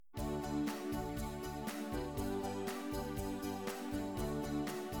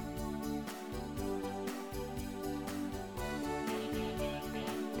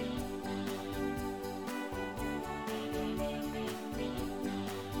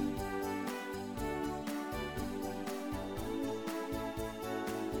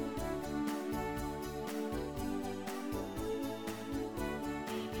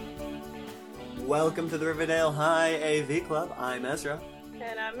Welcome to the Riverdale High AV Club. I'm Ezra.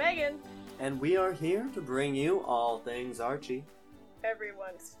 And I'm Megan. And we are here to bring you all things Archie.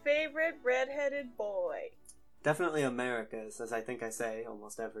 Everyone's favorite redheaded boy. Definitely America's, as I think I say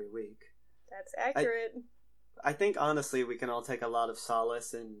almost every week. That's accurate. I think, honestly, we can all take a lot of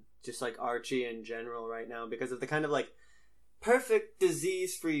solace in just, Archie in general right now because of the kind of, perfect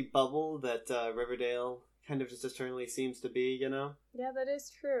disease-free bubble that Riverdale kind of just eternally seems to be, you know? Yeah, that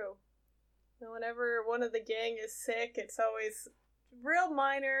is true. And whenever one of the gang is sick, it's always real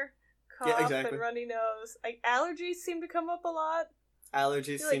minor cough and runny nose. Allergies seem to come up a lot.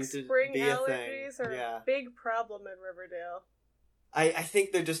 Allergies seem to be a thing. Spring allergies are a big problem in Riverdale. I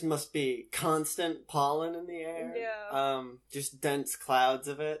think there just must be constant pollen in the air. Yeah. Just dense clouds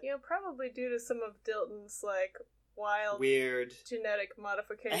of it. Probably due to some of Dilton's, wild... weird... genetic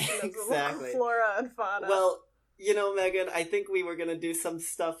modification of the local flora and fauna. Well, Megan, I think we were gonna do some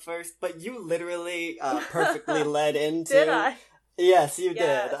stuff first, but you literally perfectly led into... Did I? Yes, you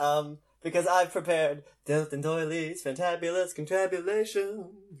did. Because I've prepared Dilton Doiley's Fantabulous Contrabulation.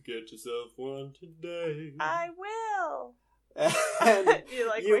 Get yourself one today. I will. And you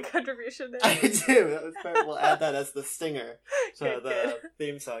like my contribution there? I do. That was perfect. We'll add that as the stinger to the good.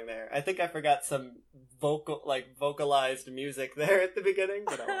 theme song there. I think I forgot some vocalized music there at the beginning,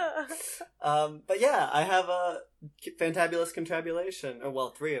 but yeah, I have a Fantabulous Contrabulation.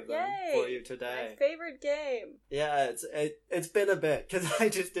 Well, 3 of them for you today. My favorite game. Yeah, it's been a bit because I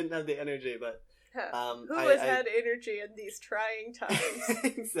just didn't have the energy, but who has had energy in these trying times?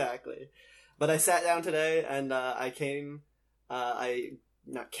 Exactly. But I sat down today and I came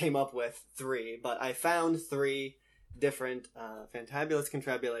up with 3, but I found 3 different Fantabulous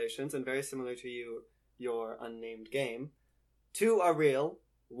Contrabulations, and very similar to your unnamed game. 2 are real,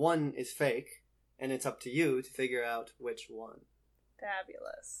 1 is fake, and it's up to you to figure out which one.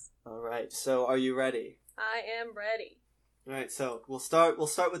 Fabulous. Alright, so are you ready? I am ready. Alright, so we'll start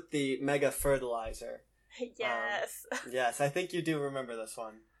with the Mega Fertilizer. Yes. Yes, I think you do remember this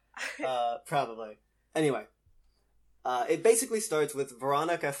one. Probably. Anyway. It basically starts with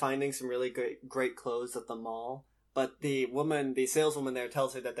Veronica finding some really great clothes at the mall, but the saleswoman there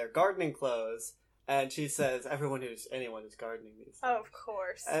tells her that they're gardening clothes, and she says anyone who's gardening these things. Oh, of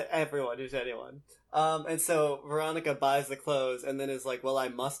course. Everyone who's anyone. And so Veronica buys the clothes and then is like, well, I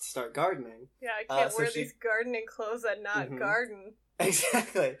must start gardening. Yeah, I can't wear these gardening clothes and not garden.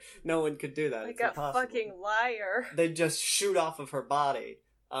 Exactly. No one could do that. Like a fucking liar. They just shoot off of her body.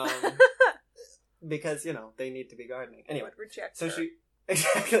 Because, they need to be gardening. Anyway, would reject so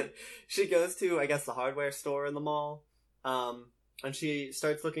her. She goes to, I guess, the hardware store in the mall, and she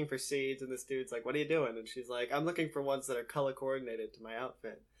starts looking for seeds, and this dude's like, what are you doing? And she's like, I'm looking for ones that are color coordinated to my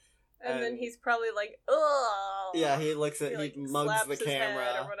outfit. And then he's probably like, ugh. Yeah, he looks at, he mugs the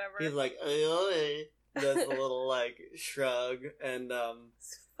camera. Or whatever. He's like, ugh. Does a little, shrug, and,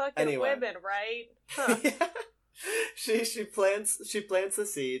 it's fucking women, right? Huh. Yeah. She plants the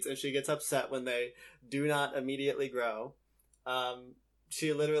seeds, and she gets upset when they do not immediately grow.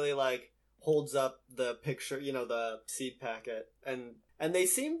 She literally holds up the picture, the seed packet, and they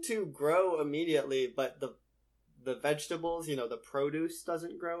seem to grow immediately, but the vegetables, the produce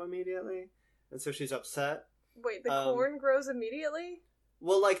doesn't grow immediately, and so she's upset. Wait, the corn grows immediately?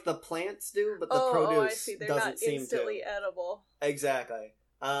 Well, the plants do, but the produce I see. They're doesn't not seem instantly edible. Exactly.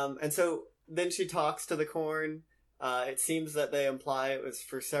 And so then she talks to the corn. It seems that they imply it was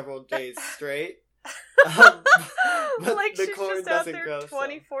for several days straight. But the she's corn just out there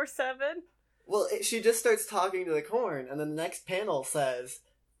 24/7? Well, she just starts talking to the corn, and then the next panel says,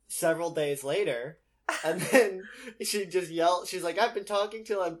 several days later, and then she just yells, she's like, I've been talking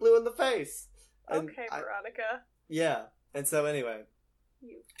till I'm blue in the face. And Veronica. Yeah, and so anyway,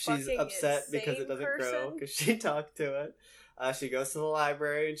 she's upset because it doesn't grow, because she talked to it. She goes to the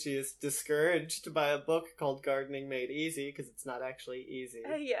library, and she is discouraged by a book called Gardening Made Easy, because it's not actually easy.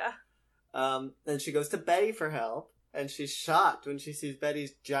 Yeah. Then she goes to Betty for help, and she's shocked when she sees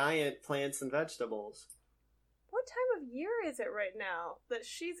Betty's giant plants and vegetables. What time of year is it right now that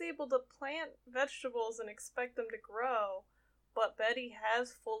she's able to plant vegetables and expect them to grow, but Betty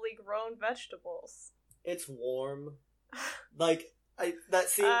has fully grown vegetables? It's warm. Those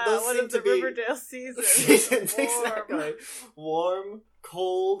seem to be Riverdale seasons. Exactly. Warm,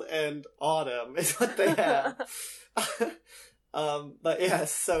 cold, and autumn is what they have. But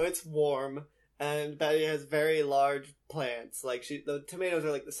yes, so it's warm, and Betty has very large plants. The tomatoes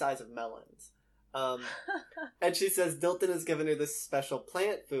are the size of melons. And she says Dilton has given her this special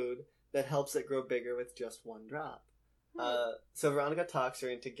plant food that helps it grow bigger with just 1 drop. So Veronica talks her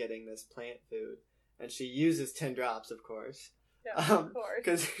into getting this plant food, and she uses 10 drops, of course. Yeah, of course.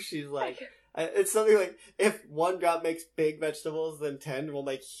 Because she's like, It's something like, if 1 drop makes big vegetables, then 10 will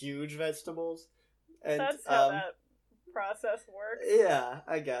make huge vegetables. And, that's how that process works. Yeah,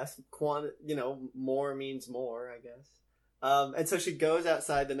 I guess. More means more, I guess. And so she goes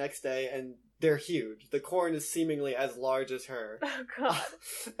outside the next day, and they're huge. The corn is seemingly as large as her. Oh, God.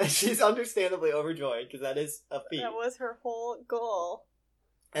 And she's understandably overjoyed, because that is a feat. That was her whole goal.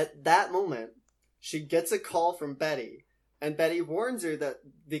 At that moment, she gets a call from Betty, and Betty warns her that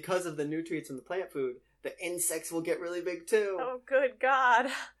because of the nutrients in the plant food, the insects will get really big too. Oh, good God.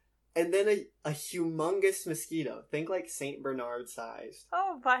 And then a humongous mosquito, think like St. Bernard sized.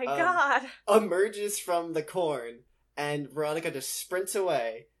 Oh my God. Emerges from the corn, and Veronica just sprints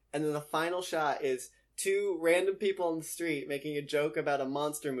away, and then the final shot is 2 random people on the street making a joke about a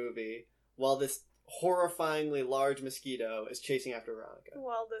monster movie, while this horrifyingly large mosquito is chasing after Veronica.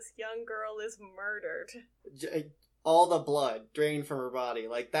 While this young girl is murdered. All the blood drained from her body.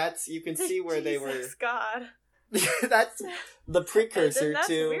 Like, that's, you can see where they were. God. That's the precursor and that's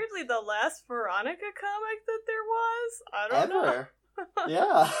to. weirdly the last Veronica comic that there was. I don't know.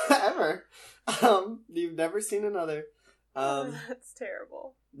 Yeah, ever. You've never seen another. That's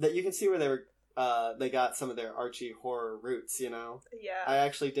terrible. That you can see where they were. They got some of their Archie horror roots. Yeah. I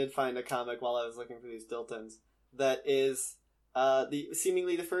actually did find a comic while I was looking for these Diltons that is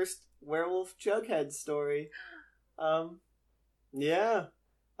seemingly the first werewolf Jughead story. Yeah.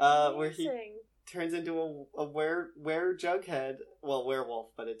 Where he turns into a Jughead. Well,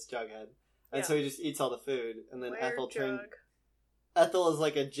 werewolf, but it's Jughead. And so he just eats all the food, and then Ethel is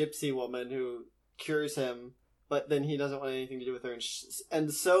like a gypsy woman who cures him, but then he doesn't want anything to do with her,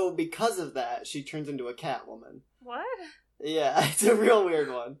 and so because of that, she turns into a cat woman. What? Yeah, it's a real weird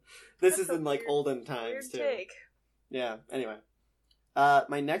one. This is in like olden times too. Take. Yeah. Anyway,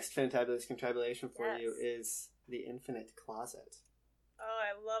 my next fantabulous confabulation for you is the Infinite Closet. Oh,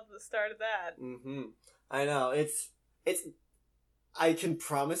 I love the start of that. Mm-hmm. I know it's. I can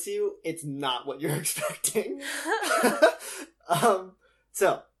promise you, it's not what you're expecting.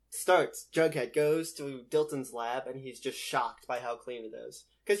 So, starts, Jughead goes to Dilton's lab, and he's just shocked by how clean it is.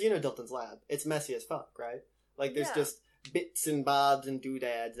 Because you know Dilton's lab. It's messy as fuck, right? Like, there's just bits and bobs and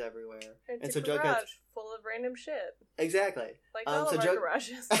doodads everywhere. It's a garage full of random shit. Exactly. Like all of our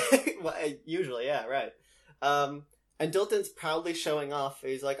garages. Well, usually, yeah, right. And Dilton's proudly showing off.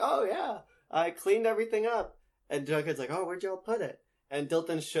 He's like, oh, yeah, I cleaned everything up. And Jughead's like, oh, where'd y'all put it? And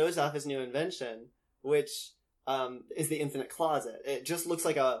Dilton shows off his new invention, which is the Infinite Closet. It just looks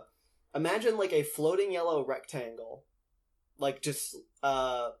like imagine like a floating yellow rectangle, like just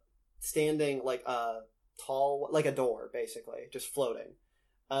standing like a tall, like a door, basically, just floating,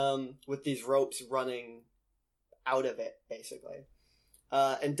 with these ropes running out of it, basically.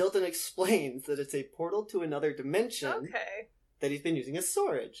 And Dilton explains that it's a portal to another dimension that he's been using as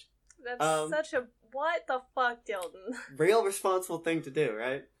storage. That's such a... What the fuck, Dilton? Real responsible thing to do,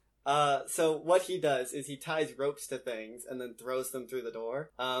 right? So what he does is he ties ropes to things and then throws them through the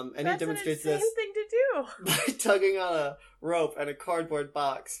door. And he demonstrates this thing to do by tugging on a rope, and a cardboard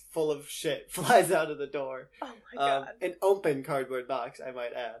box full of shit flies out of the door. Oh my God. An open cardboard box, I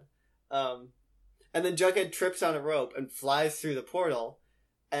might add. And then Jughead trips on a rope and flies through the portal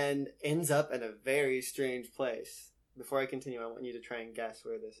and ends up in a very strange place. Before I continue, I want you to try and guess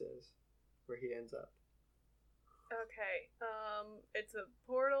where this is. Where he ends up. Okay, it's a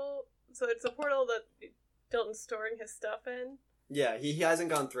portal. So it's a portal that Dilton's storing his stuff in. Yeah, he hasn't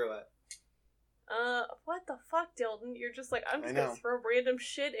gone through it. What the fuck, Dilton? You're just like, I'm just gonna throw random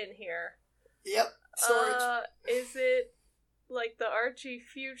shit in here. Yep, storage. Is it like the Archie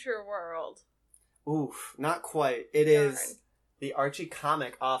future world? Oof, not quite. It is the Archie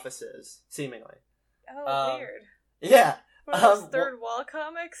comic offices, seemingly. Oh, weird. Yeah. One of those third wall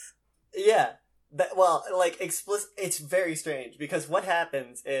comics? Yeah. It's very strange, because what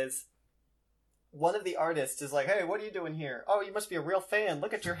happens is one of the artists is like, hey, what are you doing here? Oh, you must be a real fan.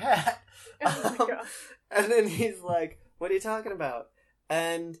 Look at your hat. Oh my God. And then he's like, what are you talking about?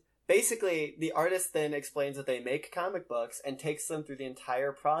 And basically, the artist then explains that they make comic books and takes them through the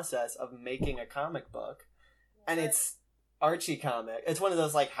entire process of making a comic book. And it's Archie comic. It's one of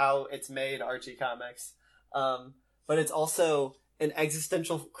those, like, how it's made Archie comics. But it's also an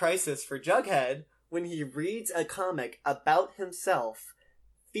existential crisis for Jughead when he reads a comic about himself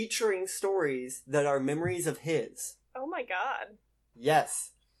featuring stories that are memories of his. Oh my God.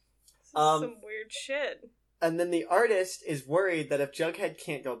 Yes. Some weird shit. And then the artist is worried that if Jughead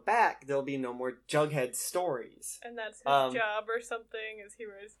can't go back, there'll be no more Jughead stories. And that's his job or something, is he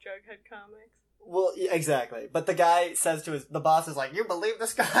writes Jughead comics? Well, yeah, exactly. But the guy says to the boss is like, you believe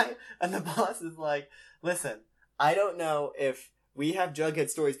this guy? And the boss is like, listen, I don't know if we have Jughead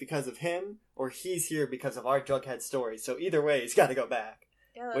stories because of him, or he's here because of our Jughead stories. So either way, he's got to go back.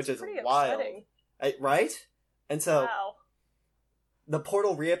 Yeah, that's which is pretty wild. upsetting. Right? And so Wow. the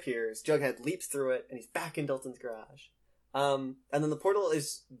portal reappears, Jughead leaps through it, and he's back in Dilton's garage. And then the portal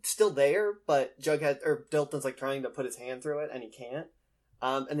is still there, but Dilton's like trying to put his hand through it, and he can't.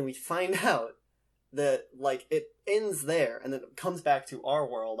 And then we find out that, like, it ends there, and then it comes back to our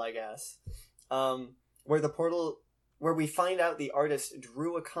world, I guess. Where we find out the artist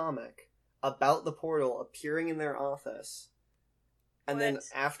drew a comic about the portal appearing in their office. And then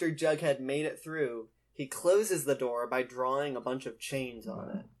after Jughead made it through, he closes the door by drawing a bunch of chains on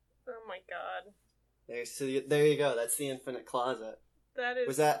it. Oh my god. There you go. That's the infinite closet. That is...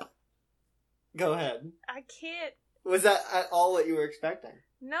 Was that... Go ahead. I can't... Was that at all what you were expecting?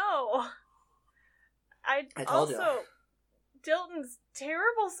 No. I told also... you. Dilton's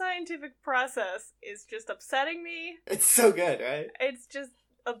terrible scientific process is just upsetting me. It's so good, right? It's just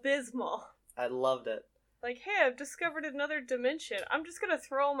abysmal. I loved it. Like, hey, I've discovered another dimension. I'm just gonna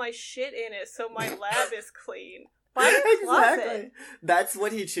throw all my shit in it so my lab is clean. Find a closet. Exactly. That's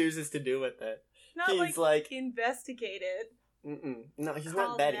what he chooses to do with it. Not he's like investigate it. No, he's Call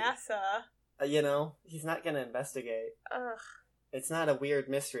not Betty. NASA. He's not gonna investigate. Ugh. It's not a weird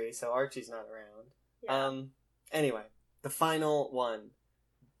mystery, so Archie's not around. Yeah. Anyway, the final one.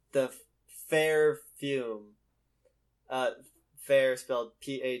 The Fair Fume. Fair spelled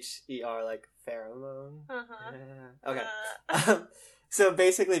Pher, like pheromone. Uh-huh. Okay. So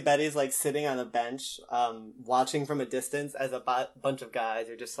basically Betty's like sitting on a bench, watching from a distance as a bunch of guys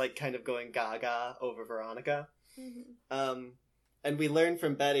are just like kind of going gaga over Veronica. Mm-hmm. And we learn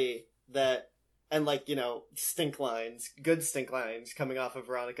from Betty that, and like, stink lines, good stink lines coming off of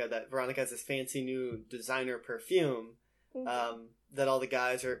Veronica, that Veronica has this fancy new designer perfume, Mm-hmm. that all the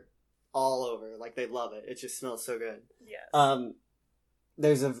guys are all over. Like, they love it. It just smells so good. Yes.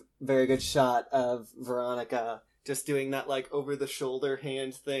 There's a very good shot of Veronica just doing that, like, over-the-shoulder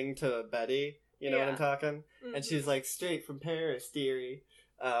hand thing to Betty. You know what I'm talking? Mm-hmm. And she's like, straight from Paris, dearie.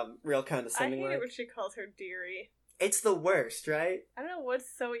 Real condescending I hate work. it when she calls her dearie. It's the worst, right? I don't know what's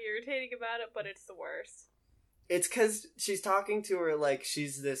so irritating about it, but it's the worst. It's because she's talking to her like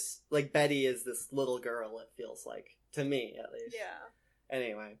she's this... Like, Betty is this little girl, it feels like. To me, at least. Yeah.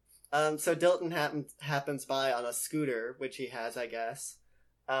 Anyway. So Dilton happens by on a scooter, which he has, I guess,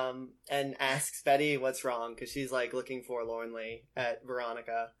 and asks Betty what's wrong, because she's, like, looking forlornly at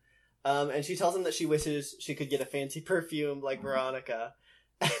Veronica. And she tells him that she wishes she could get a fancy perfume like Veronica.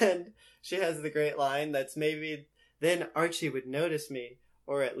 And she has the great line that's maybe then Archie would notice me,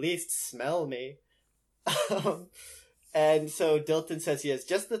 or at least smell me. And so Dilton says he has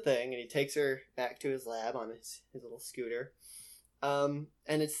just the thing, and he takes her back to his lab on his little scooter. And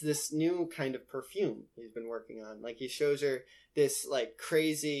it's this new kind of perfume he's been working on. Like, he shows her this, like,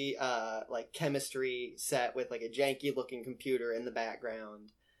 crazy, like, chemistry set with, like, a janky-looking computer in the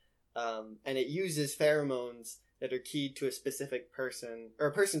background. And it uses pheromones that are keyed to a specific person, or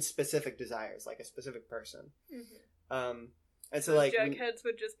a person's specific desires, like a specific person. Mm-hmm. And so, like... Jughead's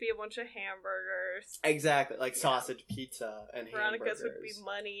would just be a bunch of hamburgers. Exactly, like sausage pizza and Veronica's hamburgers. would be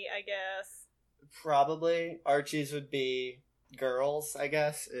money, I guess. Probably. Archie's would be girls, I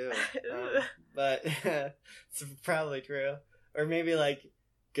guess. Ew. But it's probably true. Or maybe, like,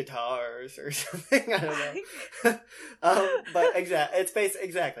 guitars or something. I don't know. But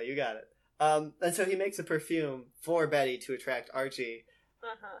exactly, you got it. And so he makes a perfume for Betty to attract Archie.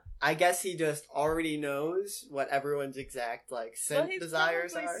 Uh-huh. I guess he just already knows what everyone's exact, like, scent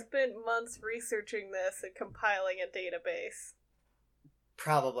desires are. He's probably spent months researching this and compiling a database.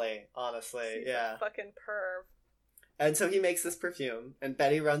 Probably, honestly, He's a fucking perv. And so he makes this perfume, and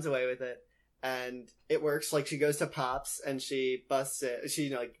Betty runs away with it, and it works. Like, she goes to Pop's, and she busts it. She,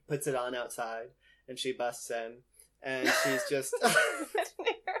 like, puts it on outside, and she busts in, and she's just...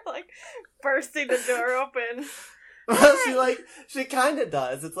 like, bursting the door open. Well, she kind of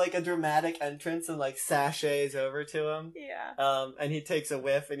does. It's like a dramatic entrance and, like, sachets over to him. Yeah. And he takes a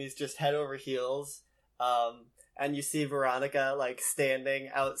whiff, and he's just head over heels. And you see Veronica, like, standing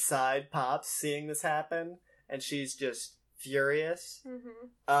outside Pop's, seeing this happen, and she's just furious.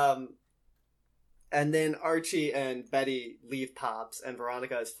 Mm-hmm. And then Archie and Betty leave Pop's, and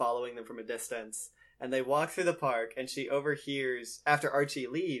Veronica is following them from a distance. And they walk through the park, and she overhears, after Archie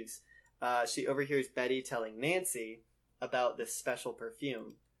leaves, she overhears Betty telling Nancy about this special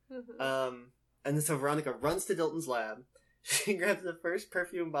perfume. Mm-hmm. And then so Veronica runs to Dilton's lab. She grabs the first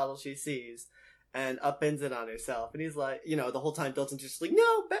perfume bottle she sees and upends it on herself. And he's like, the whole time Dilton's just like,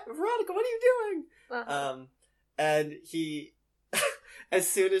 no, Veronica, what are you doing? Uh-huh. And he, as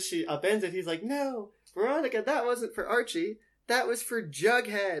soon as she upends it, he's like, no, Veronica, that wasn't for Archie. That was for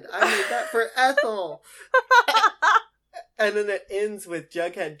Jughead. I made that for Ethel. And then it ends with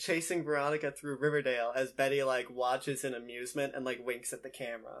Jughead chasing Veronica through Riverdale as Betty, like, watches in amusement and, like, winks at the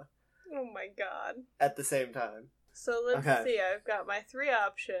camera. Oh my god. At the same time. So let's see, I've got my 3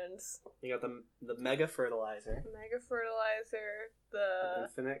 options. You got the Mega Fertilizer. Mega Fertilizer, the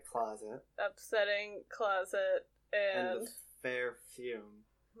Infinite Closet. Upsetting Closet, and the Fair Fume.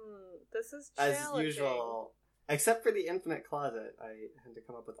 This is challenging. As usual, except for the Infinite Closet, I had to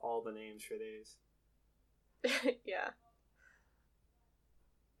come up with all the names for these. Yeah.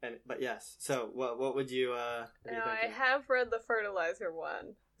 But yes, so what would you, now, I have read the Fertilizer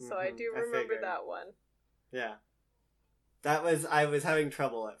one, so I do remember that one. Yeah. I was having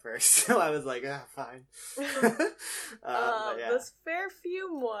trouble at first, so I was like, fine. Yeah. This Fair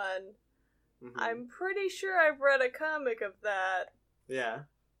Fume one, I'm pretty sure I've read a comic of that. Yeah.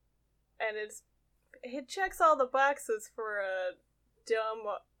 And it checks all the boxes for a dumb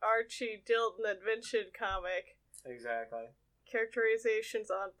Archie Dilton Adventure comic. Exactly. Characterization's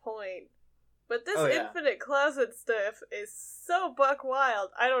on point. But this Infinite Closet stuff is so buck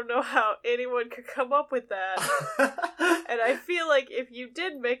wild. I don't know how anyone could come up with that. And I feel like if you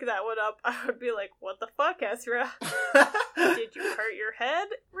did make that one up, I would be like, what the fuck, Ezra? Did you hurt your head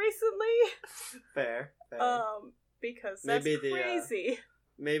recently? Fair. Because that's crazy.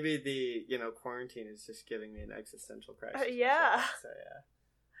 Maybe the, quarantine is just giving me an existential crisis. Yeah. So yeah,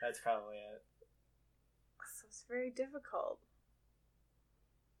 that's probably it. So it's very difficult.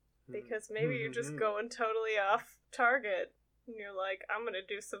 Because maybe you're just going totally off target. And you're like, I'm gonna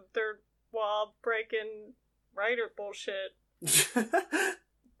do some third wall breaking writer bullshit.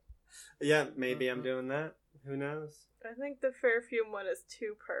 Yeah, maybe I'm doing that. Who knows? I think the Fair Fume one is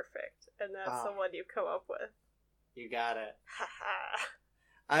too perfect. And that's the one you come up with. You got it. Haha.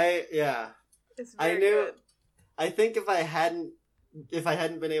 It's very good. I think if I hadn't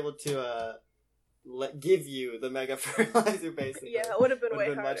been able to give you the Mega Fertilizer, basically. Yeah, it would have been way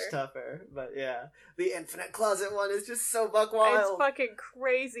harder. Much tougher. But yeah, the Infinite Closet one is just so buck wild. It's fucking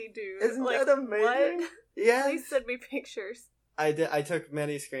crazy, dude. Isn't that amazing? What? Yeah. Please send me pictures. I did. I took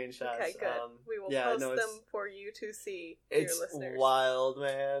many screenshots. Okay, good. We will post them for you to see, dear listeners. It's wild,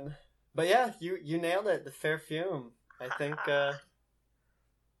 man. But yeah, you nailed it. The Fair Fume. I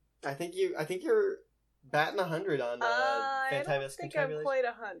think you're batting 100 on Fantabulous. I don't think I'm quite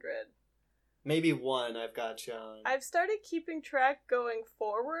 100. Maybe 1 I've got you on. I've started keeping track going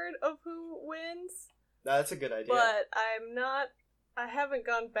forward of who wins. That's a good idea. But I haven't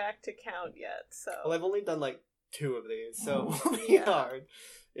gone back to count yet, so. Well, I've only done like 2 of these, so it will be hard.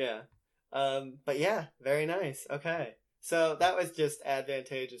 Yeah. But yeah, very nice. Okay. So that was just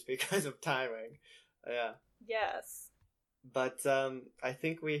advantageous because of timing. Yeah. Yes. But I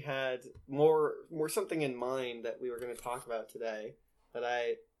think we had more something in mind that we were going to talk about today that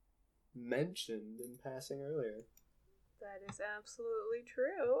I mentioned in passing earlier. That is absolutely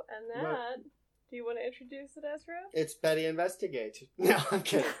true. And that, do you want to introduce it, Ezra? It's Betty Investigates. No, I'm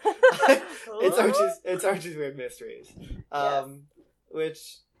kidding. It's Archie's Weird Mysteries.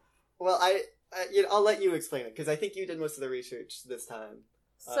 Which, well, I'll let you explain it because I think you did most of the research this time.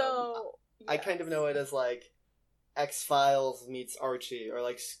 So I kind of know it as like X-Files meets Archie, or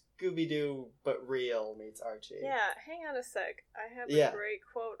like Scooby-Doo but real meets Archie. Yeah, hang on a sec. I have a great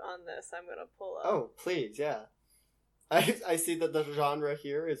quote on this I'm gonna pull up. Oh, please, yeah. I see that the genre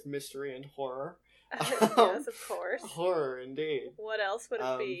here is mystery and horror. Yes, of course. Horror, indeed. What else would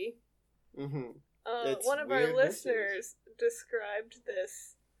it be? Mm-hmm. One of our listeners described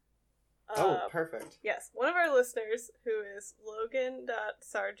this. Perfect. Yes, one of our listeners, who is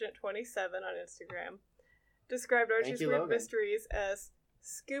Logan.Sargent27 on Instagram, described Archie's Weird Mysteries as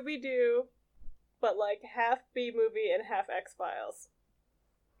Scooby-Doo, but like half B-movie and half X-Files.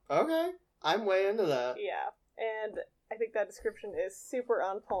 Okay, I'm way into that. Yeah, and I think that description is super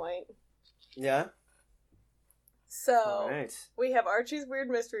on point. Yeah. So, we have Archie's Weird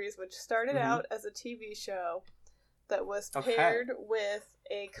Mysteries, which started out as a TV show that was paired with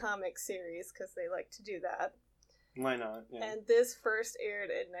a comic series, because they like to do that. Why not? Yeah. And this first aired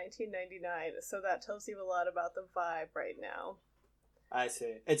in 1999, so that tells you a lot about the vibe right now. I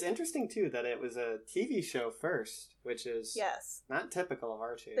see. It's interesting, too, that it was a TV show first, which is not typical of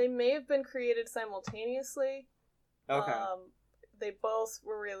Archie. They may have been created simultaneously. Okay. They both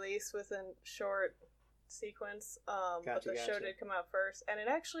were released within short sequence, but the show did come out first. And it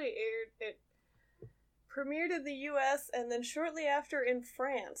actually it premiered in the U.S. and then shortly after in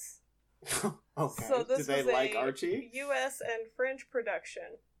France. Okay. So this Did they was like Archie? U.S. and French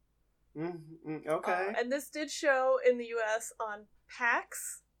production. Mm-hmm. Okay. And this did show in the U.S. on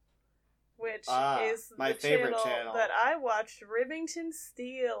PAX, which is my the favorite channel that I watched Remington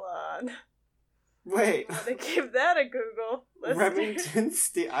Steele on. Wait. I'm gonna give that a Google. Remington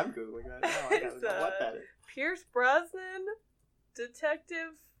Steele. I'm Googling that now. I gotta know what that is. Pierce Brosnan,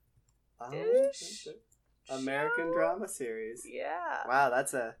 detective dish. American show? drama series. Yeah. Wow,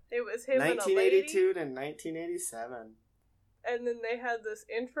 that's It was him 1982 to 1987. And then they had this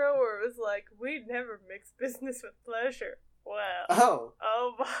intro where it was like, we'd never mix business with pleasure. Wow. Oh.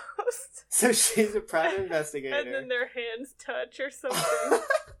 Almost. So she's a private investigator. And then their hands touch or something.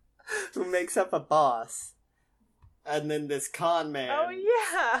 Who makes up a boss. And then this con man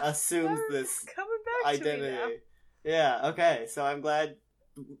assumes this coming back identity. To me now. Yeah, okay. So I'm glad.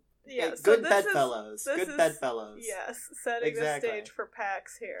 Yeah, good bedfellows. Good bedfellows. Yes, setting the stage for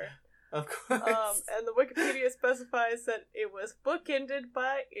PAX here. Of course. And the Wikipedia specifies that it was bookended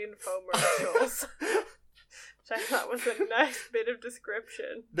by infomercials. Which I thought was a nice bit of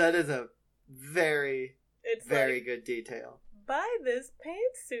description. That is a very good detail. Buy this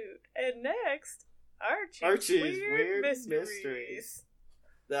pantsuit, and next, Archie's Weird Mysteries.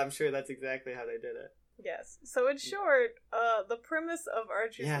 I'm sure that's exactly how they did it. Yes. So in short, the premise of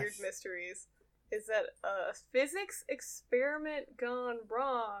Archie's Weird Mysteries is that a physics experiment gone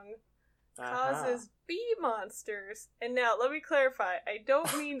wrong causes bee monsters. And now, let me clarify. I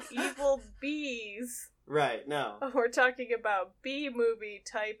don't mean evil bees. Right, no. We're talking about B-movie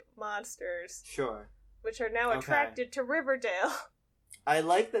type monsters. Sure. Which are now attracted to Riverdale. I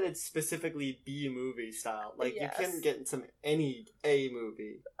like that it's specifically B-movie style. Like, you can get some any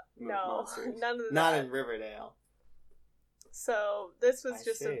A-movie monsters. None of that. Not in Riverdale. So, this was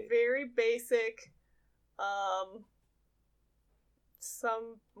just a very basic,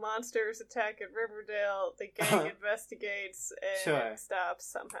 some monsters attack at Riverdale, the gang investigates, and it stops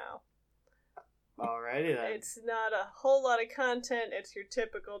somehow. Alrighty then. It's not a whole lot of content, it's your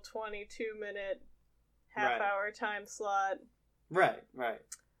typical 22-minute, half-hour time slot. Right.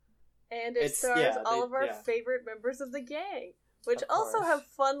 And it stars all of our favorite members of the gang, which also have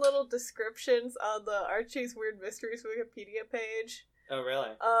fun little descriptions on the Archie's Weird Mysteries Wikipedia page. Oh, really?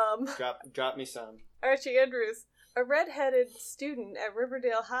 Drop me some. Archie Andrews, a red-headed student at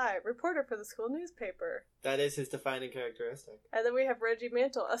Riverdale High, reporter for the school newspaper. That is his defining characteristic. And then we have Reggie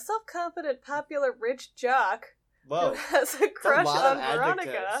Mantle, a self-confident, popular, rich jock who has a crush on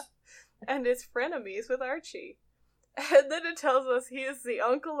Veronica and is frenemies with Archie. And then it tells us he is the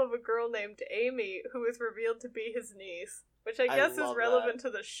uncle of a girl named Amy, who is revealed to be his niece, which I guess is relevant to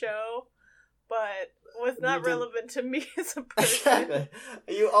the show, but was not relevant to me as a person. Exactly.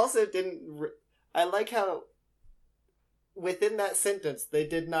 You also didn't... I like how within that sentence they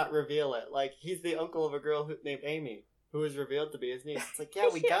did not reveal it. Like, he's the uncle of a girl named Amy, who is revealed to be his niece. It's like, yeah,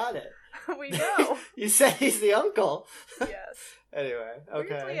 we got it. We know. You said he's the uncle. Yes. Anyway,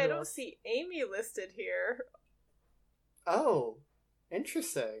 okay. Weirdly, I don't see Amy listed here. Oh,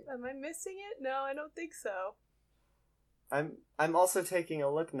 interesting. Am I missing it? No, I don't think so. I'm also taking a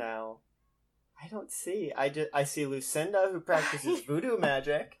look now. I don't see. I see Lucinda, who practices voodoo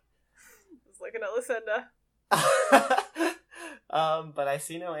magic. I was looking at Lucinda. But I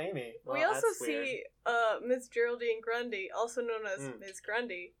see no Amy. Well, we also see Miss Geraldine Grundy, also known as Ms.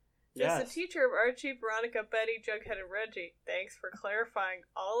 Grundy. She's the teacher of Archie, Veronica, Betty, Jughead, and Reggie. Thanks for clarifying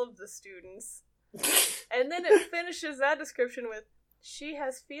all of the students. And then it finishes that description with, she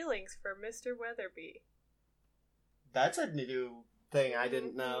has feelings for Mr. Weatherby. That's a new thing I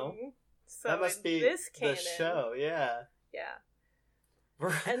didn't know. So that must be this canon, the show, yeah.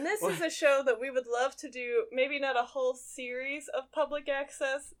 And this is a show that we would love to do, maybe not a whole series of public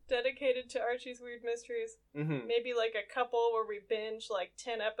access dedicated to Archie's Weird Mysteries. Mm-hmm. Maybe like a couple where we binge like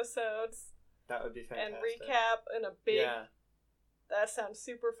 10 episodes. That would be fantastic. And recap in a big... That sounds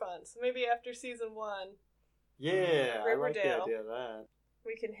super fun. So maybe after season 1... Yeah, Riverdale, I like the idea of that.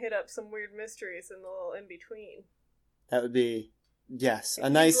 We can hit up some weird mysteries in the little in-between. That would be... Yes, if a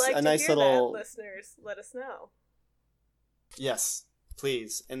nice little... That, listeners, let us know. Yes.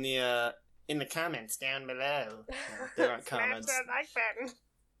 Please, in the comments down below. There aren't comments. Smash that like button.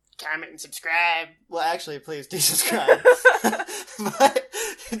 Comment and subscribe. Well, actually, please do subscribe. But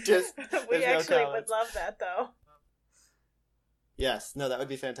just we actually would love that, though. Yes, no, that would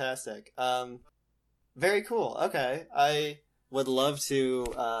be fantastic. Very cool. Okay, I would love to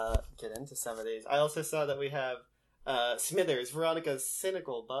get into some of these. I also saw that we have Smithers, Veronica's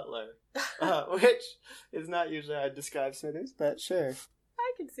cynical butler, which is not usually how I describe Smithers, but sure.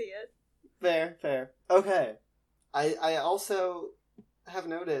 I can see it. Fair. Okay. I also have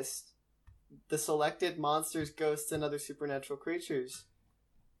noticed the selected monsters, ghosts, and other supernatural creatures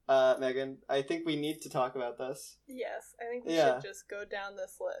Megan, I think we need to talk about this. Yes, I think we should just go down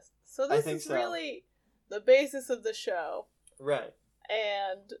this list. So this is really the basis of the show. Right.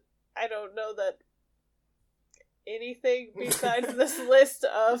 And I don't know that anything besides this list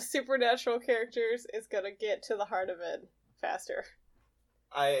of supernatural characters is gonna get to the heart of it faster.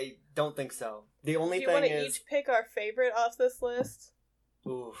 I don't think so. The only thing is... Do you want to each pick our favorite off this list?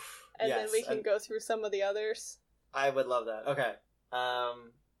 Oof. And then we can go through some of the others? I would love that. Okay.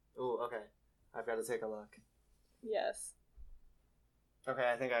 Okay. I've got to take a look. Yes. Okay,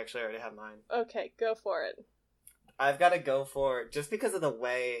 I think I actually already have mine. Okay, go for it. I've got to go for, just because of the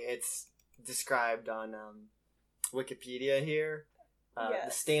way it's described on Wikipedia here, the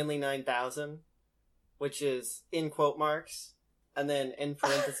Stanley 9000, which is in quote marks, and then in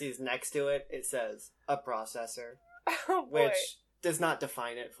parentheses next to it, it says, a processor, which does not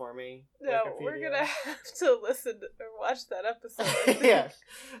define it for me. No, Wikipedia. We're going to have to listen or watch that episode. Yeah,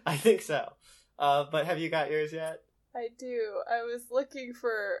 I think so. But have you got yours yet? I do. I was looking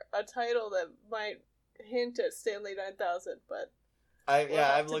for a title that might hint at Stanley 9000, but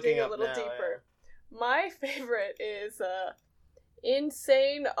I'm looking up a little deeper. Yeah. My favorite is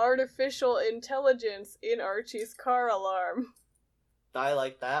insane artificial intelligence in Archie's car alarm. I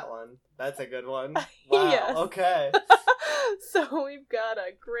like that one. That's a good one. Wow. Yes. Okay. So we've got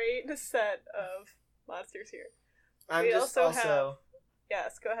a great set of monsters here. We also have...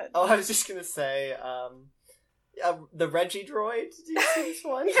 Yes, go ahead. Oh, I was just gonna say, the Reggie droid. Did you see this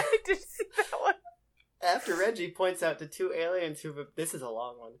one? Yeah, I did see that one. After Reggie points out to two aliens this is a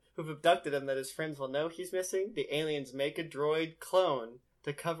long one, who've abducted him that his friends will know he's missing, the aliens make a droid clone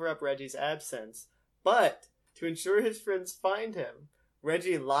to cover up Reggie's absence. But, to ensure his friends find him,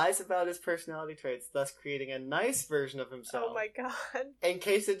 Reggie lies about his personality traits, thus creating a nice version of himself. Oh my god. In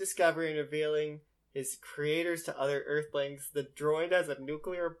case of discovery and revealing his creators to other Earthlings, the droid has a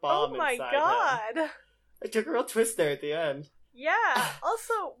nuclear bomb inside him. Oh my god. It took a real twist there at the end. Yeah.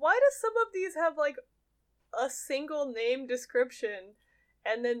 Also, why do some of these have, like, a single name description,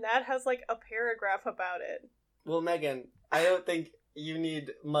 and then that has, like, a paragraph about it? Well, Megan, I don't think you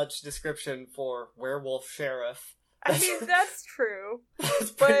need much description for Werewolf Sheriff. I mean, that's true.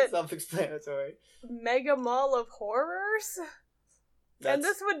 It's pretty self-explanatory. Mega Mall of Horrors? And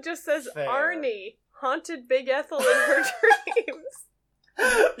this one just says fair. Arnie, haunted Big Ethel in her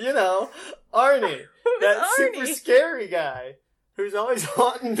dreams. You know, Arnie. That super scary guy who's always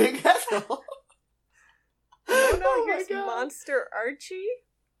haunting Big Ethel. Here's Monster Archie.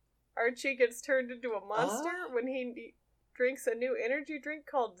 Archie gets turned into a monster when he drinks a new energy drink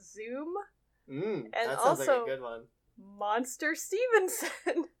called Zoom. And that sounds like a good one. Monster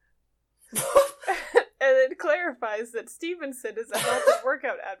Stevenson. And it clarifies that Stevenson is a health and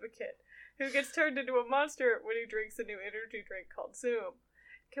workout advocate who gets turned into a monster when he drinks a new energy drink called Zoom.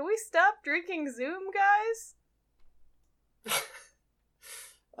 Can we stop drinking Zoom, guys?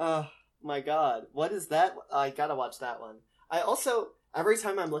 My god. What is that? I gotta watch that one. I also, every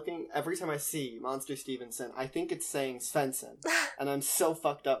time I see Monster Stevenson, I think it's saying Svensson. And I'm so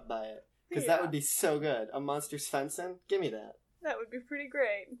fucked up by it. Because that would be so good. A Monster Svensson? Give me that. That would be pretty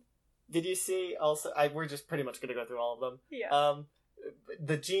great. Did you see also... we're just pretty much going to go through all of them. Yeah.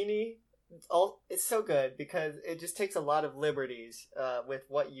 The genie... it's so good because it just takes a lot of liberties with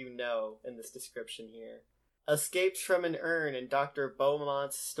what you know in this description here. Escapes from an urn in Dr.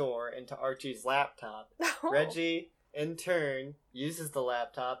 Beaumont's store into Archie's laptop. Oh. Reggie, in turn, uses the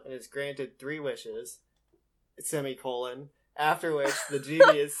laptop and is granted 3 wishes, semicolon, after which the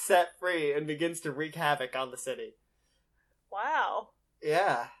genie is set free and begins to wreak havoc on the city. Wow.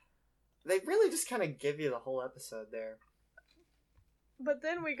 Yeah. They really just kind of give you the whole episode there. But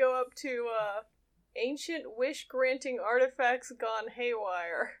then we go up to ancient wish-granting artifacts gone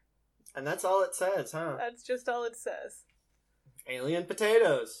haywire. And that's all it says, huh? That's just all it says. Alien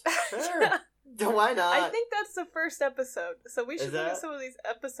potatoes. Sure. Why not? I think that's the first episode, so we should look at some of these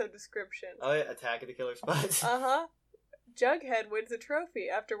episode descriptions. Oh yeah, Attack of the Killer Spots. Uh-huh. Jughead wins a trophy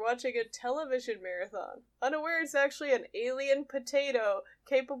after watching a television marathon, unaware it's actually an alien potato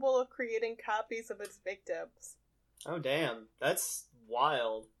capable of creating copies of its victims. Oh damn, that's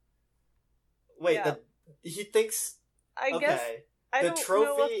wild. Wait, he thinks... I guess... I don't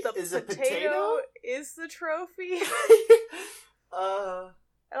know if the potato is the trophy. And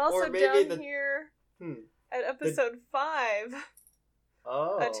also down here at episode 5,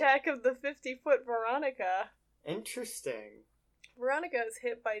 Attack of the 50-Foot Veronica. Interesting. Veronica is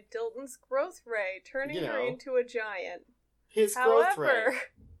hit by Dilton's growth ray, turning her into a giant. His growth ray. However,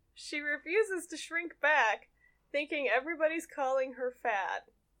 she refuses to shrink back, thinking everybody's calling her fat.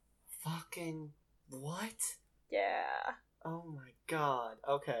 Fucking what? Yeah. Oh my god.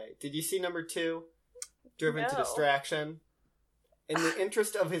 Okay. Did you see number 2? Driven to No. distraction. In the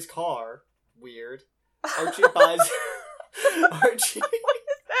interest of his car, weird, Archie buys... Archie... What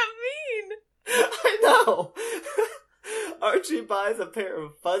does that mean? I know! Archie buys a pair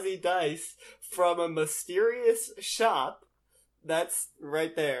of fuzzy dice from a mysterious shop. That's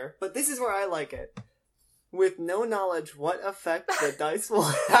right there. But this is where I like it. With no knowledge what effect the dice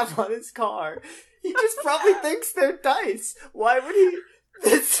will have on his car, he just probably thinks they're dice. Why would he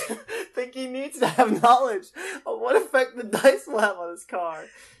think he needs to have knowledge of what effect the dice will have on his car?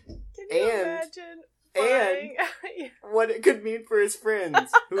 Can you imagine buying... And what it could mean for his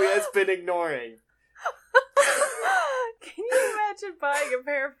friends, who he has been ignoring. Can you imagine buying a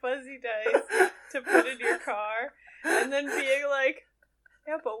pair of fuzzy dice to put in your car, and then being like,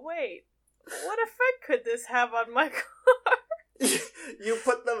 yeah, but wait, what effect could this have on my car?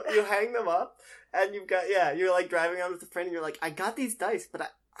 You hang them up, and you're like driving around with a friend, and you're like, I got these dice,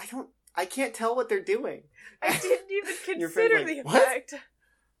 but I can't tell what they're doing. I didn't even consider like, the effect. What?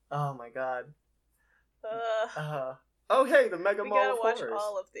 Oh my god. Oh hey, the Mega Mall of Horrors. We gotta watch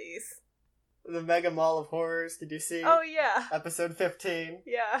all of these. The Mega Mall of Horrors, did you see? Oh yeah. Episode 15.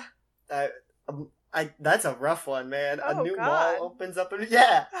 Yeah. That's a rough one, man. Oh, a new God. mall opens up in...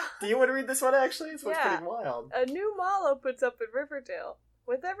 Yeah! Do you want to read this one, actually? This one's pretty wild. A new mall opens up in Riverdale,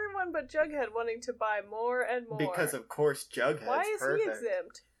 with everyone but Jughead wanting to buy more and more. Because, of course, Jughead's Why is perfect. he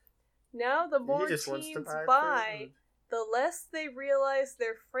exempt? Now the more teens buy, the less they realize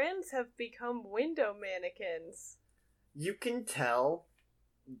their friends have become window mannequins. You can tell,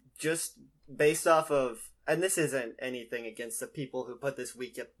 just based off of... And this isn't anything against the people who put this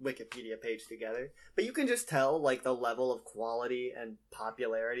Wikipedia page together, but you can just tell, like, the level of quality and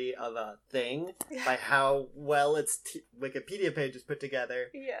popularity of a thing by how well its Wikipedia page is put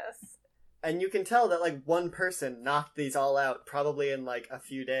together. Yes. And you can tell that, like, one person knocked these all out probably in, like, a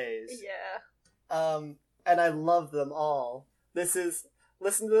few days. Yeah. And I love them all. Listen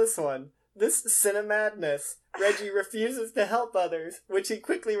to this one. This Cinemadness. Reggie refuses to help others, which he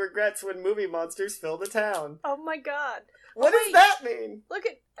quickly regrets when movie monsters fill the town. Oh my god. What does that mean? Look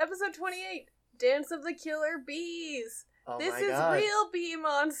at episode 28. Dance of the Killer Bees. Oh this my is god. real bee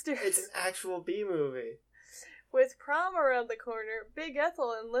monsters. It's an actual bee movie. With prom around the corner, Big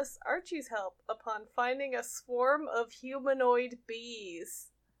Ethel enlists Archie's help upon finding a swarm of humanoid bees.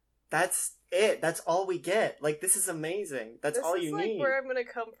 That's it. That's all we get. Like, this is amazing. That's all you need. This is like where I'm gonna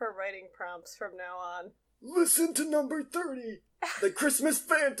come for writing prompts from now on. Listen to number 30. The Christmas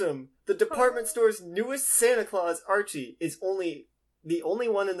Phantom. The department store's newest Santa Claus, Archie, is the only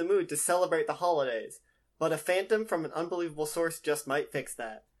one in the mood to celebrate the holidays. But a phantom from an unbelievable source just might fix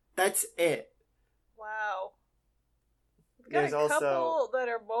that. That's it. Wow. We've got a couple that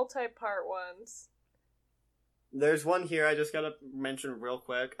are multi-part ones. There's one here I just gotta mention real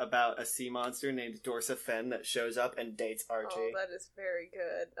quick about a sea monster named Dorsa Fenn that shows up and dates Archie. Oh, that is very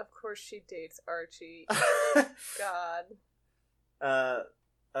good. Of course she dates Archie. God.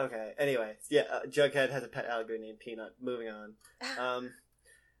 Okay. Anyway, yeah, Jughead has a pet alligator named Peanut. Moving on.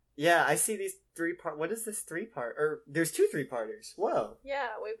 Yeah, I see these 3-part... What is this 3-part? Or, there's 2 3-parters. Whoa.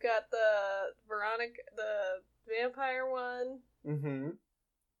 Yeah, we've got the the vampire one. Mm-hmm.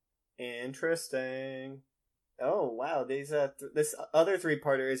 Interesting. Oh, wow. These this other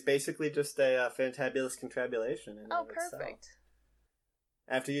 3-parter is basically just a fantabulous confabulation. Oh, perfect. Itself.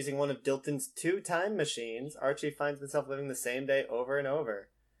 After using one of Dilton's 2 time machines, Archie finds himself living the same day over and over.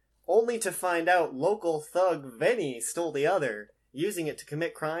 Only to find out local thug Vinny stole the other, using it to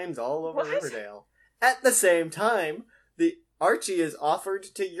commit crimes all over Riverdale. At the same time, Archie is offered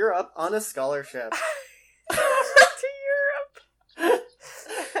to Europe on a scholarship. To Europe?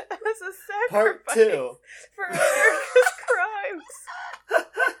 As a sacrifice Part 2. For America's crimes.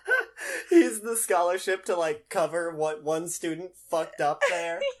 He's the scholarship to, like, cover what one student fucked up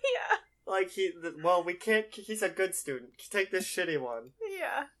there. Yeah. Like, we can't, he's a good student. Take this shitty one.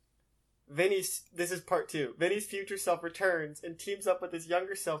 Yeah. This is part 2. Vinny's future self returns and teams up with his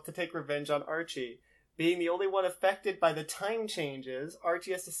younger self to take revenge on Archie. Being the only one affected by the time changes,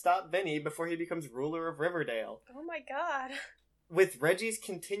 Archie has to stop Vinny before he becomes ruler of Riverdale. Oh my god. With Reggie's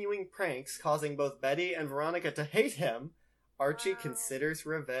continuing pranks causing both Betty and Veronica to hate him, Archie considers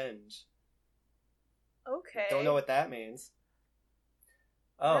revenge. Okay. Don't know what that means.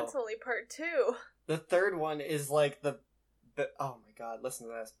 Oh. That's only part 2. The third one is like oh my god, listen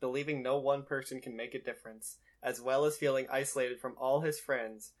to this. Believing no one person can make a difference, as well as feeling isolated from all his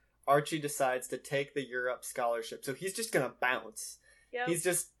friends, Archie decides to take the Europe scholarship. So he's just gonna bounce. Yep.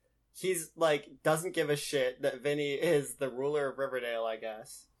 He's like, doesn't give a shit that Vinny is the ruler of Riverdale, I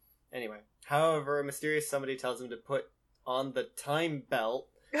guess. Anyway, however, a mysterious somebody tells him to put on the time belt,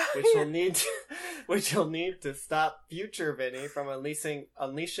 which you'll need to stop future Vinny from unleashing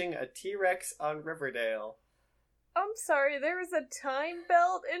a T-Rex on Riverdale. I'm sorry, there was a time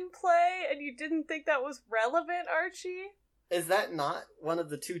belt in play, and you didn't think that was relevant, Archie? Is that not one of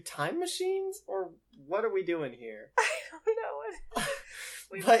the two time machines, or what are we doing here? I don't know.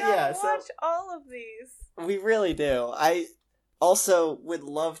 We've got to watch all of these. We really do. I also would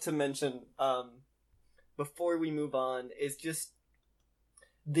love to mention, before we move on, is just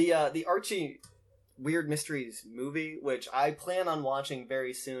the Archie Weird Mysteries movie, which I plan on watching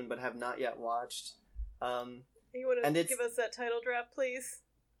very soon, but have not yet watched. You want to give us that title drop, please?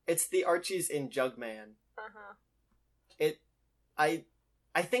 It's The Archies in Jugman. Uh-huh.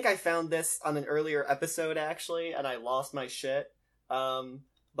 I think I found this on an earlier episode, actually, and I lost my shit.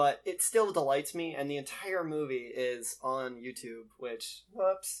 But it still delights me, and the entire movie is on YouTube, which,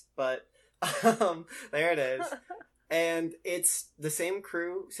 whoops, but, there it is. And it's the same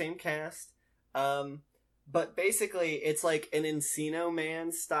crew, same cast, but basically it's like an Encino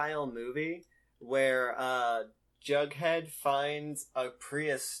Man style movie, where, Jughead finds a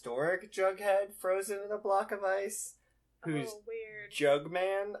prehistoric Jughead frozen in a block of ice, who's weird.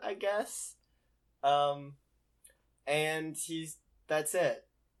 Jugman, I guess. And that's it,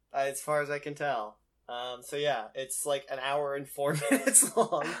 as far as I can tell. So yeah, it's like an hour and 4 minutes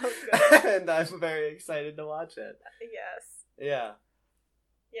long, and I'm very excited to watch it. Yes. Yeah.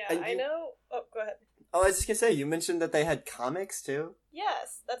 Yeah, I know. Oh, go ahead. Oh, I was just gonna say, you mentioned that they had comics, too?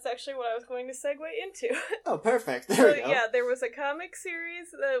 Yes, that's actually what I was going to segue into. Oh, perfect. There we go. Yeah, there was a comic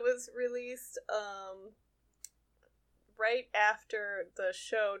series that was released, right after the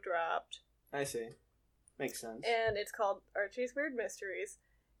show dropped. I see. Makes sense. And it's called Archie's Weird Mysteries.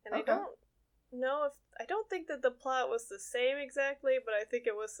 And okay. I don't think that the plot was the same exactly, but I think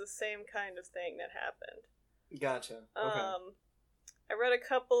it was the same kind of thing that happened. Gotcha. Okay. I read a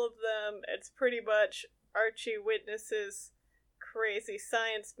couple of them. It's pretty much Archie witnesses crazy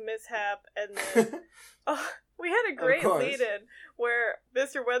science mishap, and then we had a great lead-in where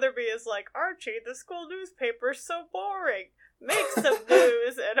Mr. Weatherby is like, Archie, the school newspaper's so boring. Make some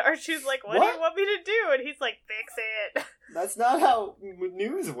news. And Archie's like, what do you want me to do? And he's like, fix it. That's not how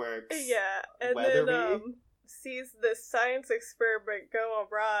news works. Yeah. And Weatherby then sees this science experiment go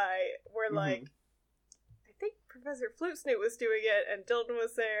awry where, like, I think Professor Flutesnoot was doing it and Dilton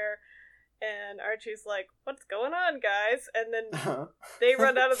was there. And Archie's like, what's going on, guys? And then they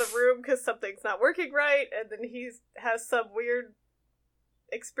run out of the room because something's not working right. And then he has some weird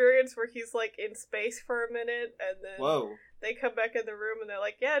experience where he's, like, in space for a minute. And then they come back in the room and they're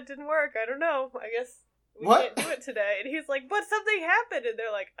like, yeah, it didn't work. I don't know. I guess we can't do it today. And he's like, but something happened. And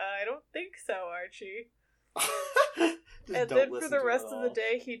they're like, I don't think so, Archie. And then for the rest of the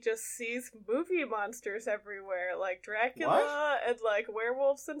day, he just sees movie monsters everywhere. Like Dracula and, like,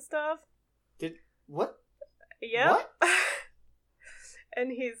 werewolves and stuff. What? Yeah. What?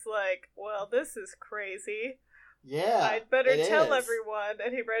 And he's like, well, this is crazy. Yeah. I'd better tell everyone.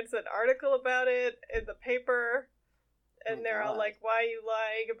 And he writes an article about it in the paper. And they're all like, why are you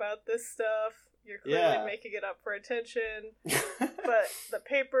lying about this stuff? You're clearly making it up for attention. But the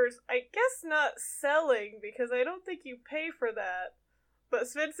paper's, I guess, not selling because I don't think you pay for that. But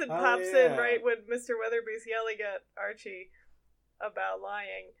Svensson pops in right when Mr. Weatherby's yelling at Archie about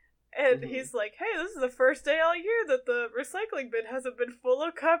lying. And he's like, hey, this is the first day all year that the recycling bin hasn't been full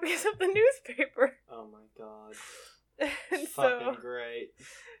of copies of the newspaper. Oh my god. And fucking great.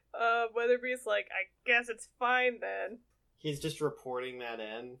 Weatherby's like, I guess it's fine then. He's just reporting that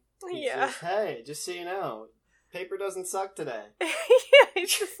in. Hey, just so you know, paper doesn't suck today. Yeah,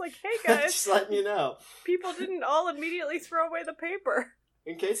 he's just like, hey guys. Just letting you know. People didn't all immediately throw away the paper.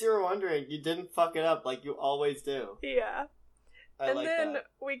 In case you were wondering, you didn't fuck it up like you always do. Yeah. And then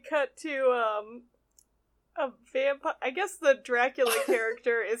we cut to, a vampire. I guess the Dracula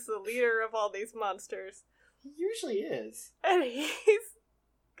character is the leader of all these monsters. He usually is. And he's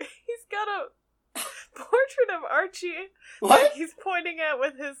got a portrait of Archie. What? Like, he's pointing at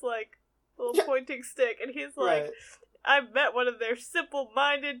with his, like, little pointing stick. And he's like, I met one of their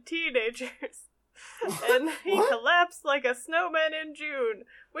simple-minded teenagers. And he collapsed like a snowman in June.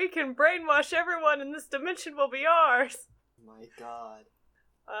 We can brainwash everyone and this dimension will be ours. My god.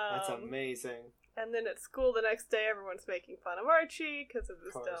 That's amazing. And then at school the next day, everyone's making fun of Archie because of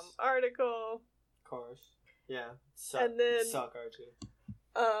this dumb article. Of course. Yeah. And then suck Archie.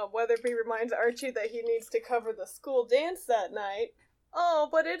 Weatherby reminds Archie that he needs to cover the school dance that night. Oh,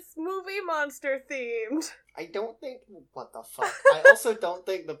 but it's movie monster themed. I don't think... What the fuck? I also don't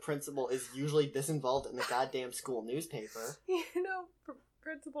think the principal is usually this involved in the goddamn school newspaper. You know,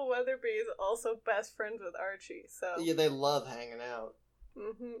 Principal Weatherby is also best friends with Archie, so... Yeah, they love hanging out.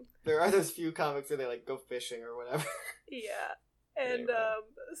 Mm-hmm. There are those few comics where they, like, go fishing or whatever. Yeah. And, Anyway.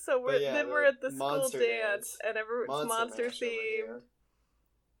 so we're at the school dance, and it's monster Mash themed.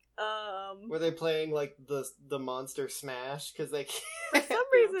 Were they playing, like, the Monster Smash? Because they For some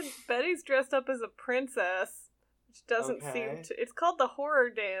reason, Betty's dressed up as a princess, which doesn't seem to... It's called the horror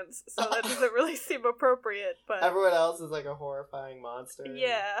dance, so that doesn't really seem appropriate, but... Everyone else is, like, a horrifying monster.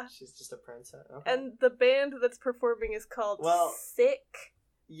 Yeah. She's just a princess. Okay. And the band that's performing is called Sick.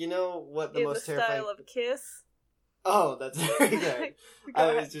 You know what the most terrifying... In the style of Kiss. Oh, that's very good.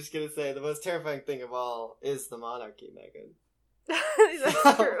 I was just gonna say, the most terrifying thing of all is the monarchy, Megan.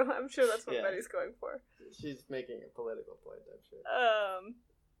 That's true. I'm sure that's what Betty's going for. She's making a political point, I'm sure.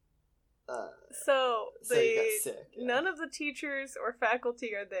 So you got sick. Yeah. None of the teachers or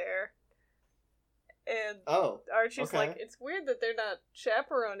faculty are there. And Archie's like, it's weird that they're not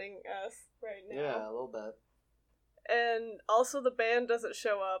chaperoning us right now. Yeah, a little bit. And also the band doesn't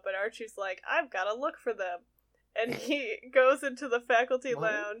show up, and Archie's like, I've got to look for them. And he goes into the faculty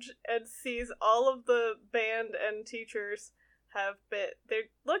lounge and sees all of the band and teachers they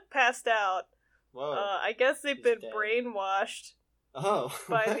look passed out. Whoa. I guess they've been brainwashed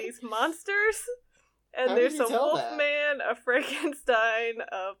by these monsters. And How there's did you a wolf that? man, a Frankenstein,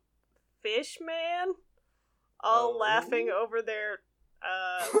 a fish man, all laughing over their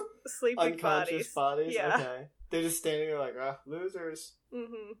sleeping unconscious bodies. Yeah. Okay. They're just standing there like, losers.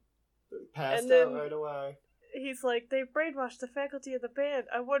 Mm-hmm. Passed out right away. He's like, they've brainwashed the faculty of the band.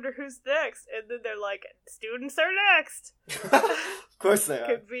 I wonder who's next. And then they're like, students are next. Of course they are.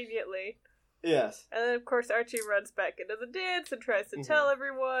 Conveniently. Yes. And then, of course, Archie runs back into the dance and tries to tell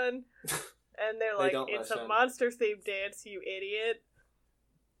everyone. And they're like, it's a monster-themed dance, you idiot.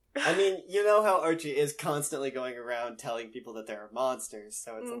 I mean, you know how Archie is constantly going around telling people that there are monsters,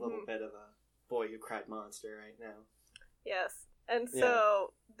 so it's a little bit of a boy you cried monster right now. Yes. And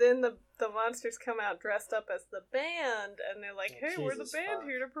so then the monsters come out dressed up as the band, and they're like, hey, we're the band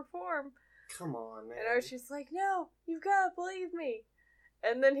here to perform. Come on, man. And Archie's like, no, you've got to believe me.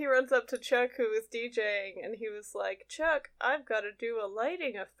 And then he runs up to Chuck, who is DJing, and he was like, Chuck, I've got to do a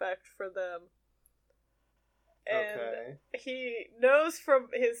lighting effect for them. And he knows from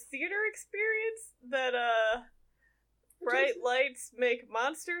his theater experience that bright lights make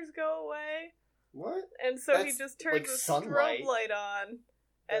monsters go away. What? And so he just turns a strobe light on,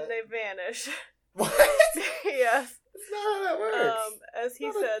 and they vanish. What? Yes. That's not how that works. As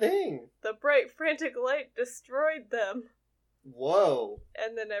he said, the bright, frantic light destroyed them. Whoa.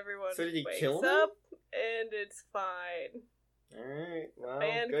 And then everyone wakes up, and it's fine. Alright, well,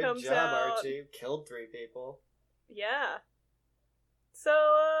 band good comes job, out. Archie. Killed 3 people. Yeah. So,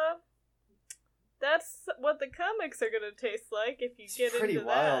 that's what the comics are gonna taste like if you get into that. It's pretty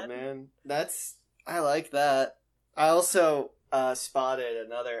wild, man. I like that. I also spotted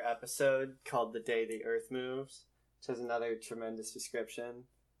another episode called The Day the Earth Moves, which has another tremendous description.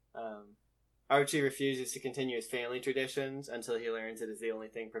 Archie refuses to continue his family traditions until he learns it is the only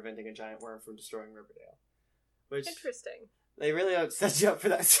thing preventing a giant worm from destroying Riverdale. Which, interesting. They really set you up for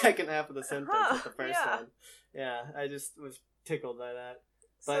that second half of the sentence with the first one. Yeah, I just was tickled by that.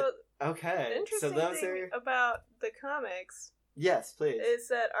 But, the interesting thing about the comics... Yes, please. Is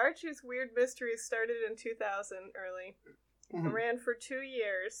that Archie's Weird Mysteries started in 2000 early. Ran for 2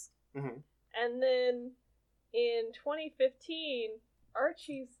 years. And then in 2015,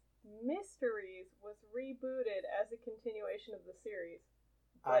 Archie's Mysteries was rebooted as a continuation of the series.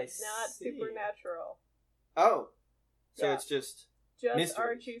 But not Supernatural. Oh. So it's just mysteries.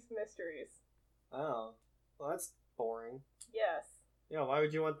 Archie's Mysteries. Oh. Well, that's boring. Yes. Yeah, why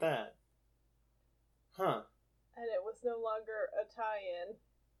would you want that? Huh. And it was no longer a tie-in.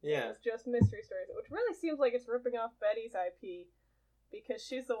 Yeah. It was just mystery stories, which really seems like it's ripping off Betty's IP, because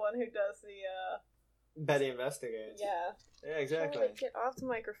she's the one who does the, Betty Investigates. Yeah. Yeah, exactly. Get off the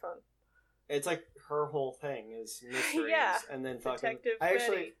microphone. It's like her whole thing is mysteries. And then fucking... Detective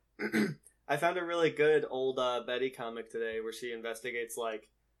Betty. I found a really good old Betty comic today where she investigates, like,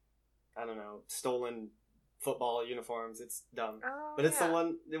 I don't know, stolen football uniforms. It's dumb. But it's the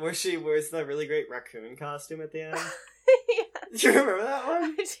one where she wears the really great raccoon costume at the end. Do you remember that one?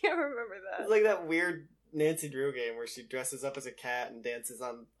 I do remember that. It's like that weird Nancy Drew game where she dresses up as a cat and dances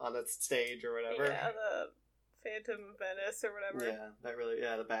on a stage or whatever. Yeah, the Phantom of Venice or whatever.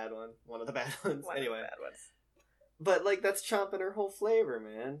 Yeah, the bad one. One of the bad ones. Anyway. One of the bad ones. But, like, that's chomping her whole flavor,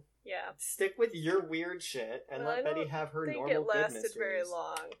 man. Yeah. Stick with your weird shit and let Betty have her normal good mysteries. I think it lasted very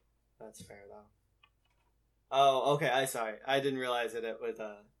long. That's fair, though. Oh, okay, I didn't realize that it was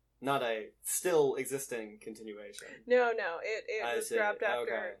not a still existing continuation. No, it was dropped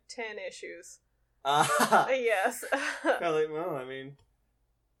after 10 issues. Yes. Well, I mean...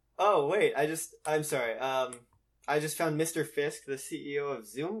 Oh, wait, I'm sorry. I just found Mr. Fisk, the CEO of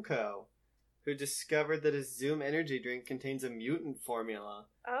Zoomco, who discovered that his Zoom energy drink contains a mutant formula.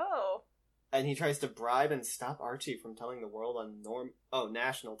 Oh. And he tries to bribe and stop Archie from telling the world on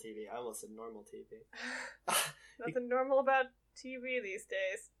national TV. I almost said normal TV. Nothing normal about TV these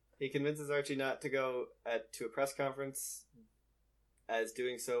days. He convinces Archie not to go to a press conference, as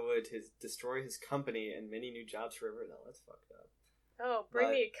doing so would destroy his company and many new jobs for Riverdale. That's fucked up. Oh,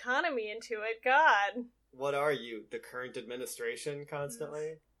 bring the economy into it, God. What are you, the current administration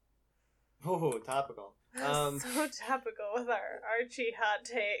constantly? Oh, topical. So topical with our Archie hot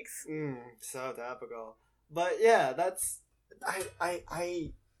takes. So topical. But yeah, that's...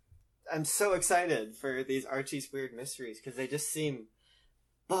 I'm so excited for these Archie's Weird Mysteries, because they just seem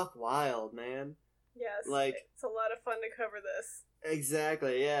buck wild, man. Yes, like, it's a lot of fun to cover this.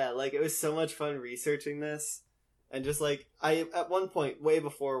 Exactly, yeah. Like, it was so much fun researching this. And just like, at one point, way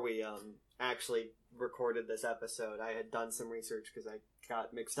before we actually recorded this episode, I had done some research because I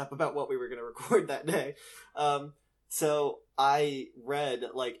got mixed up about what we were going to record that day. So I read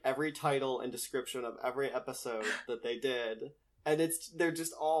like every title and description of every episode that they did, and they're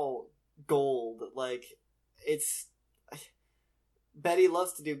just all gold. Like, it's... Betty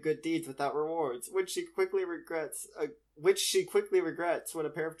loves to do good deeds without rewards, which she quickly regrets when a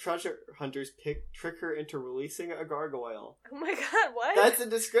pair of treasure hunters trick her into releasing a gargoyle. Oh my god, what? That's a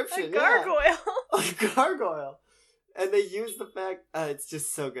description. A gargoyle. A gargoyle. And they use the fact it's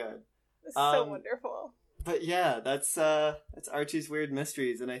just so good. It's so wonderful. But yeah, that's Archie's Weird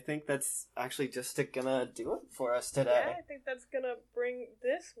Mysteries, and I think that's actually just gonna do it for us today. Yeah, I think that's gonna bring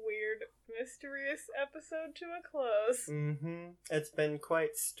this weird, mysterious episode to a close. Mm-hmm. It's been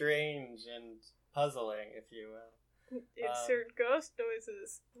quite strange and puzzling, if you will. Insert ghost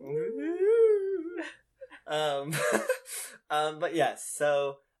noises. But yes,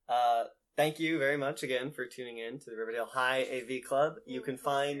 so thank you very much again for tuning in to the Riverdale High AV Club. You can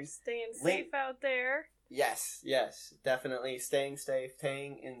find... You're staying safe out there. Yes, definitely staying safe,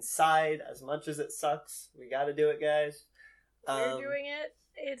 staying inside as much as it sucks. We gotta do it, guys. We're doing it.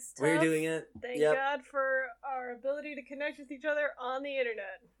 It's tough. We're doing it. Thank God for our ability to connect with each other on the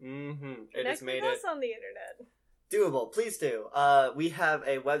internet. Mm-hmm. Connect with us on the internet. Doable. Please do. We have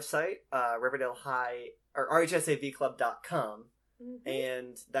a website, Riverdale High, or rhsavclub.com. Mm-hmm.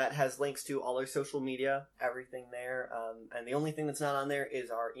 And that has links to all our social media, everything there. And the only thing that's not on there is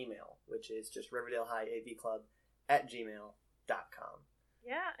our email, which is just riverdalehighAVclub@gmail.com.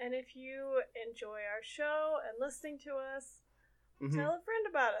 Yeah, and if you enjoy our show and listening to us, tell a friend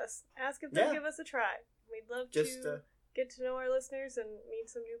about us. Ask if they'll give us a try. We'd love to get to know our listeners and meet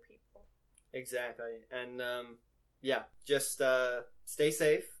some new people. Exactly. And just stay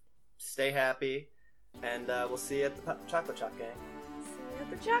safe, stay happy, and we'll see you at the Chocolate Shop, gang. See you at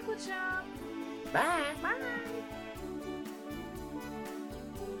the Chocolate Shop. Bye. Bye.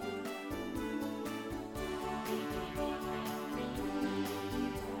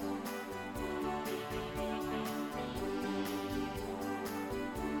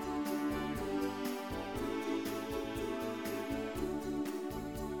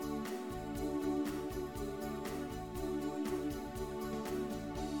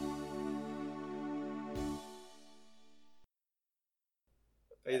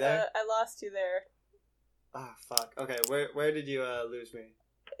 Are you there? I lost you there. Ah, fuck. Okay, where did you lose me?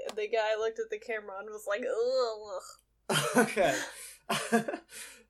 The guy looked at the camera and was like, ugh. Okay.